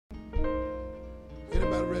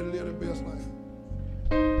ready to live their best life?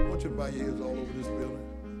 I want you to bow your heads all over this building.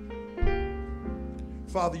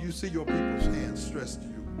 Father, you see your people's hands stretched to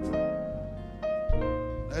you.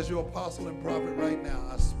 As your apostle and prophet right now,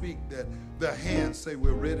 I speak that their hands say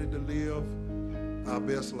we're ready to live our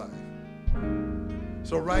best life.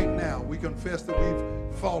 So right now, we confess that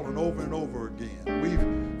we've fallen over and over again.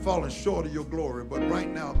 We've fallen short of your glory. But right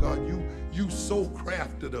now, God, you so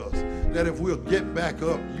crafted us that if we'll get back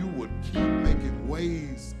up, you would keep making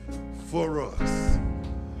ways for us.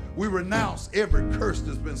 We renounce every curse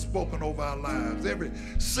that's been spoken over our lives, every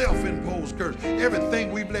self-imposed curse,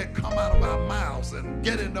 everything we've let come out of our mouths and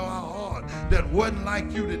get into our heart that wasn't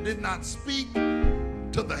like you, that did not speak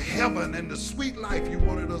to the heaven and the sweet life you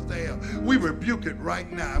wanted us to have. We rebuke it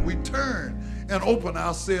right now. We turn and open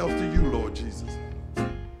ourselves to you, Lord Jesus.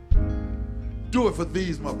 Do it for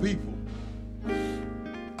these, my people.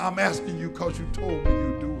 I'm asking you because you told me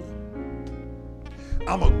you do it.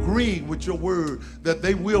 I'm agreeing with your word that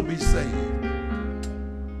they will be saved.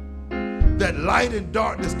 That light and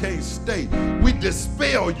darkness can't stay. We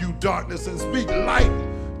dispel you, darkness, and speak light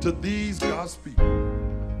to these God's people.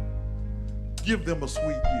 Give them a sweet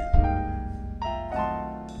year.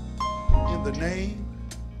 In the name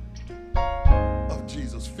of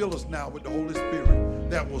Jesus, fill us now with the Holy Spirit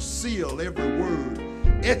that will seal every word,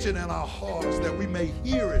 etch it in our hearts that we may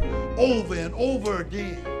hear it over and over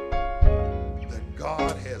again.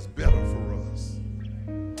 God has better for us.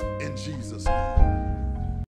 In Jesus' name.